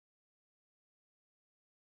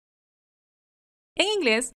En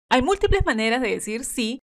inglés, hay múltiples maneras de decir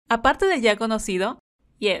sí, aparte del ya conocido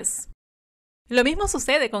yes. Lo mismo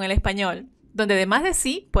sucede con el español, donde además de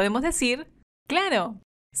sí podemos decir claro,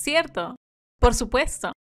 cierto, por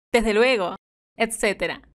supuesto, desde luego,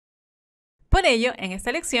 etc. Por ello, en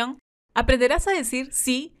esta lección, aprenderás a decir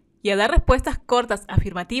sí y a dar respuestas cortas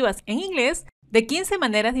afirmativas en inglés de 15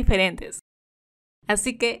 maneras diferentes.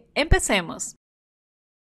 Así que, empecemos.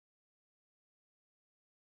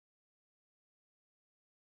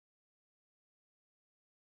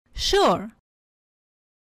 Sure.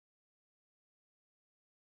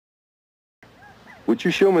 Would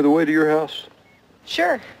you show me the way to your house?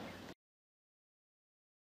 Sure.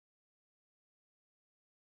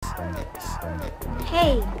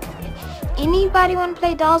 Hey, anybody want to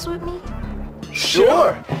play dolls with me?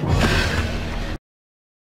 Sure.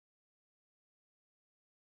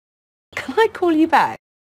 Can I call you back?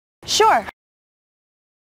 Sure.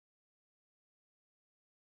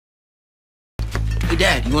 Hey,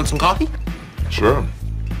 Dad, you want some coffee? Sure.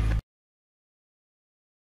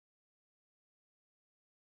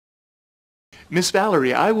 Miss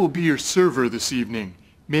Valerie, I will be your server this evening.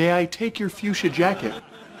 May I take your fuchsia jacket?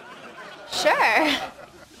 Sure.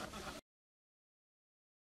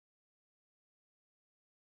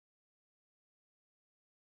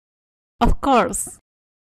 Of course.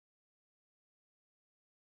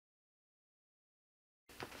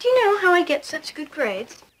 Do you know how I get such good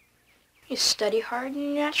grades? You study hard and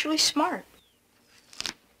you're naturally smart.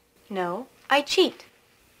 No, I cheat.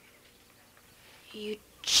 You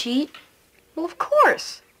cheat? Well, of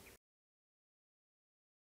course.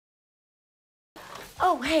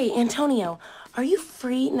 Oh, hey, Antonio, are you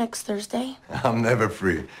free next Thursday? I'm never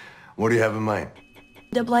free. What do you have in mind?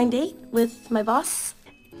 A blind date with my boss?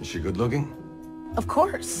 Is she good looking? Of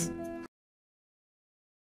course.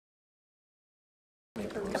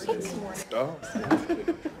 Oh.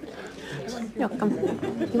 Welcome.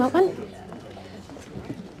 You want one?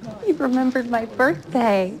 You remembered my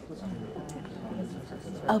birthday.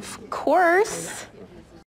 Of course.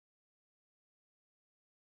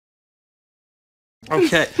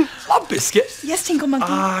 Okay. A biscuit. Yes, Tinkle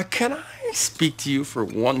Monkey. Can I speak to you for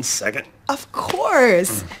 1 second? Of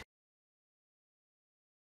course.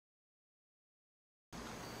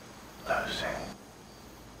 Lucy,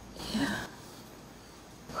 Yeah.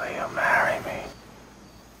 will you marry me?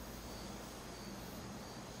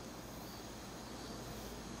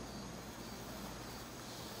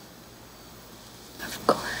 Of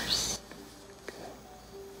course.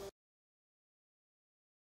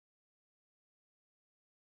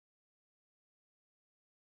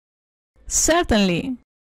 Certainly.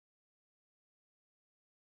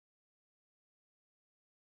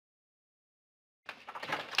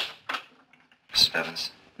 Mrs.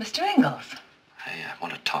 Bevins, Mr. Ingalls. I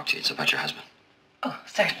want to talk to you. It's about your husband. Oh,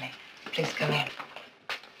 certainly. Please come in.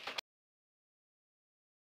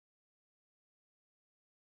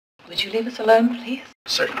 Would you leave us alone, please?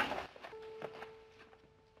 Certainly.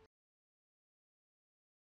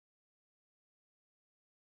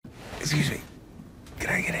 Excuse me. Can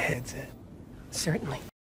I get a headset? Certainly.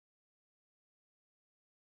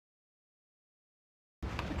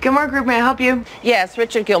 Gilmore Group, may I help you? Yes,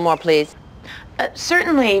 Richard Gilmore, please.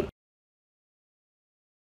 Certainly.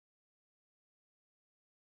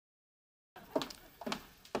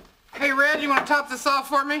 Hey, Red, you want to top this off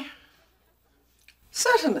for me?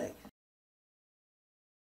 Certainly.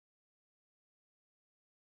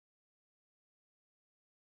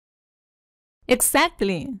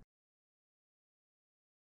 Exactly.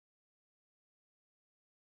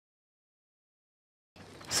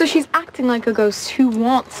 So she's acting like a ghost who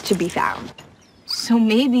wants to be found. So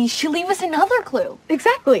maybe she'll leave us another clue.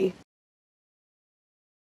 Exactly.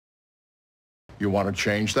 You want to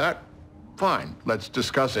change that? Fine, let's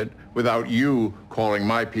discuss it without you calling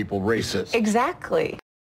my people racist. Exactly.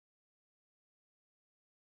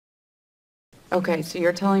 Okay, so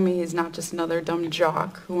you're telling me he's not just another dumb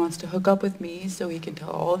jock who wants to hook up with me so he can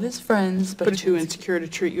tell all of his friends, but too insecure to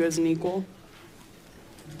treat you as an equal?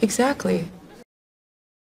 Exactly.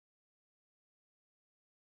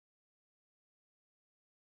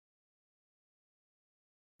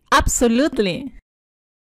 Absolutely.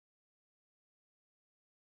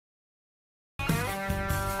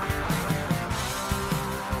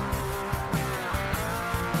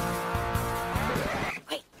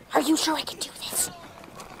 Wait, are you sure I can do this?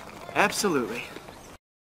 Absolutely.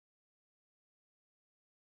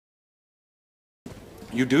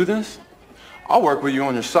 You do this? I'll work with you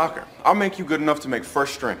on your soccer. I'll make you good enough to make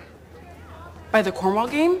first string. By the Cornwall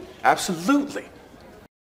game? Absolutely.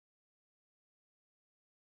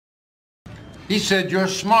 He said you're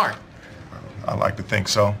smart. I like to think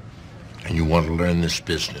so. And you want to learn this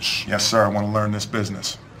business? Yes, sir, I want to learn this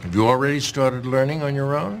business. Have you already started learning on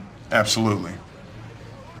your own? Absolutely.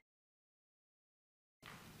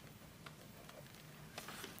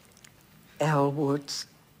 Elwoods.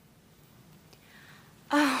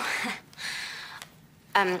 Oh,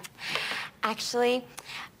 actually,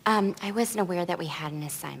 I wasn't aware that we had an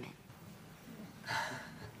assignment.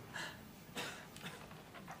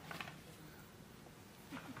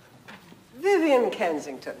 Vivian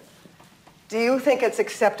Kensington, do you think it's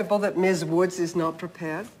acceptable that Ms. Woods is not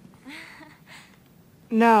prepared?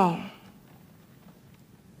 No.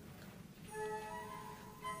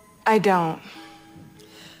 I don't.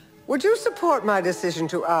 Would you support my decision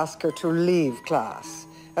to ask her to leave class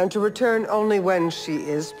and to return only when she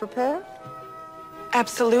is prepared?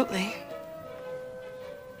 Absolutely.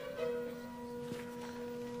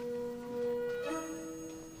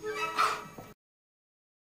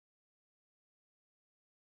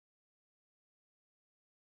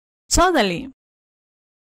 Totally.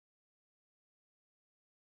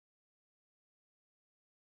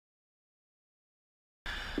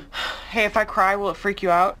 Hey, if I cry, will it freak you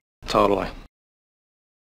out? Totally.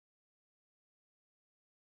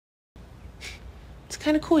 It's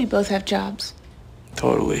kind of cool we both have jobs.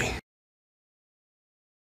 Totally.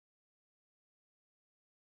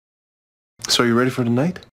 So you ready for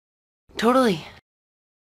tonight? Totally.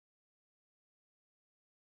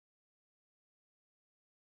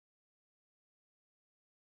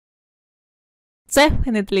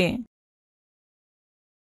 Definitely.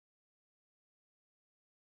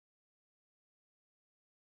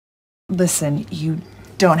 Listen, you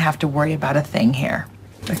don't have to worry about a thing here,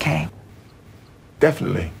 okay?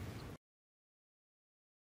 Definitely.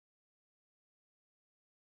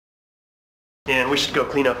 And we should go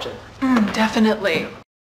clean up, Jen. Definitely.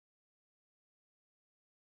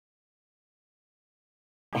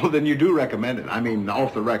 Oh, then you do recommend it. I mean,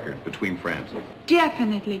 off the record, between friends.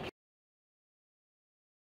 Definitely.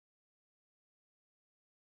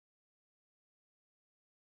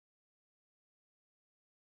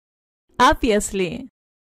 Obviously.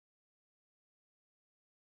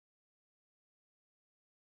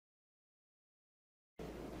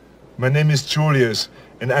 My name is Julius,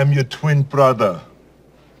 and I'm your twin brother.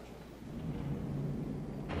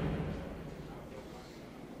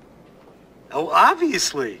 Oh,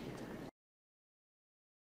 obviously.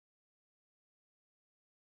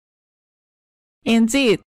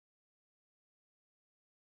 Indeed.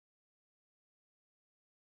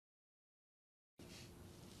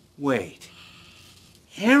 Wait.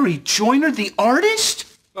 Harry Joyner, the artist?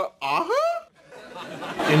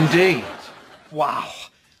 Indeed. Wow.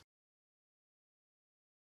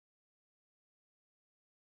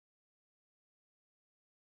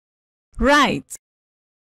 Right.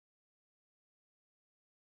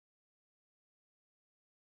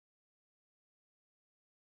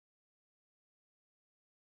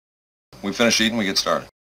 We finish eating, we get started.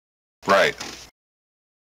 Right.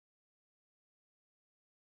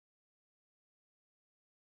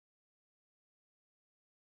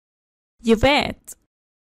 You bet.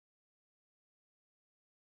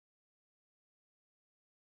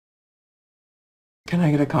 Can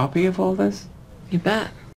I get a copy of all this? You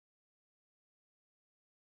bet.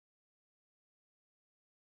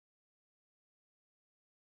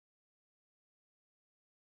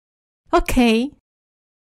 Okay.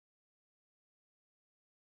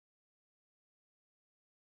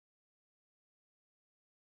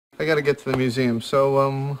 I gotta get to the museum,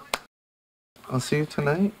 so, I'll see you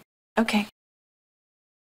tonight. Okay.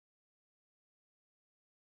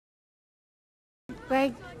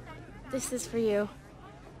 Greg, this is for you.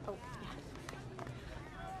 Oh, yeah.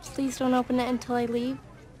 Please don't open it until I leave.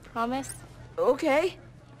 Promise? Okay.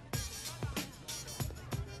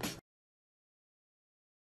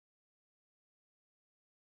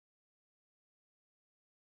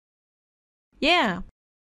 Yeah.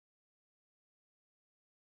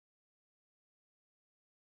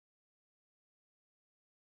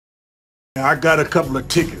 I got a couple of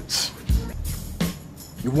tickets.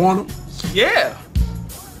 You want them? Yeah.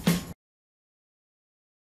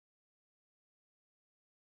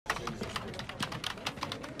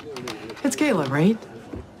 It's Kayla, right?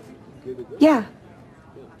 Yeah.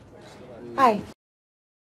 Hi.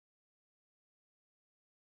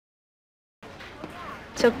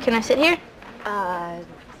 So, can I sit here?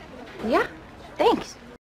 Yeah. Thanks.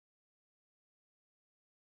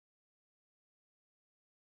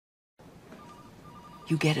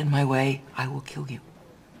 You get in my way, I will kill you.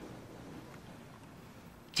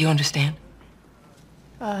 Do you understand?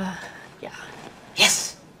 Yeah.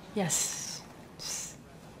 Yes. Yes.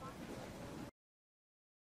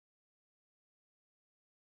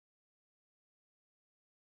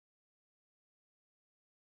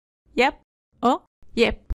 yep o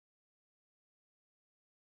yep.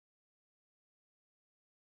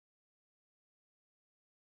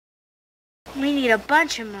 We need a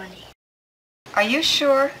bunch of money. Are you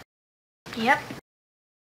sure? Yep.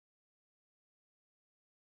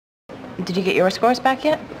 Did you get your scores back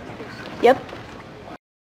yet? Yep.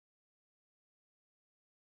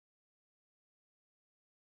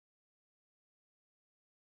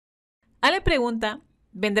 A la pregunta,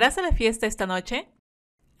 ¿vendrás a la fiesta esta noche?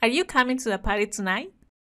 Are you coming to the party tonight?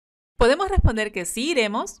 Podemos responder que sí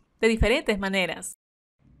iremos de diferentes maneras.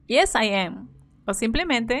 Yes, I am. O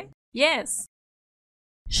simplemente, yes.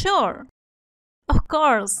 Sure. Of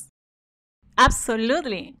course.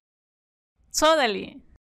 Absolutely. Totally.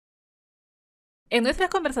 En nuestras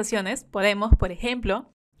conversaciones podemos, por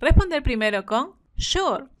ejemplo, responder primero con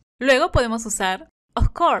sure. Luego podemos usar of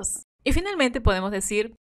course. Y finalmente podemos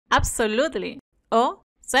decir absolutely o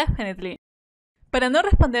definitely. Para no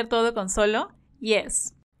responder todo con solo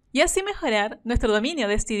yes. Y así mejorar nuestro dominio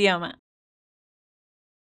de este idioma.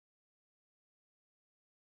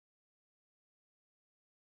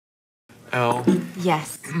 Elle.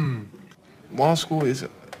 Yes. Law school is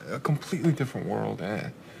a completely different world,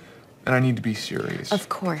 and I need to be serious. Of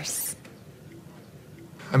course.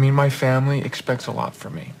 I mean, my family expects a lot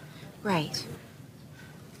from me. Right.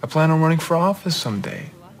 I plan on running for office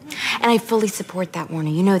someday. And I fully support that, Warner.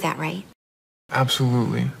 You know that, right?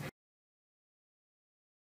 Absolutely.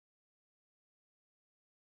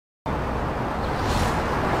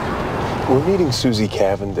 We're meeting Susie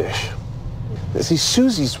Cavendish. See,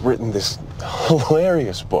 Susie's written this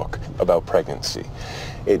hilarious book about pregnancy.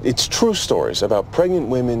 It's true stories about pregnant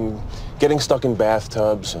women getting stuck in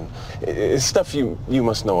bathtubs, and it's stuff you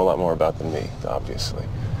must know a lot more about than me, obviously.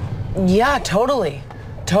 Yeah, totally.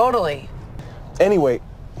 Totally. Anyway,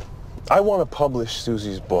 I want to publish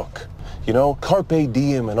Susie's book. You know, carpe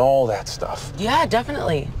diem and all that stuff. Yeah,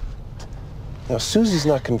 definitely. Now, Susie's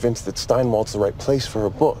not convinced that Steinwald's the right place for her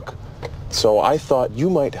book. So I thought you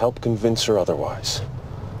might help convince her otherwise.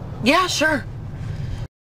 Yeah, sure.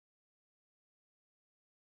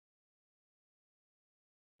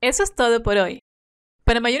 Eso es todo por hoy.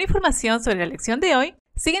 Para mayor información sobre la lección de hoy,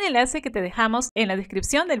 sigue el enlace que te dejamos en la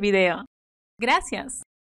descripción del video. Gracias.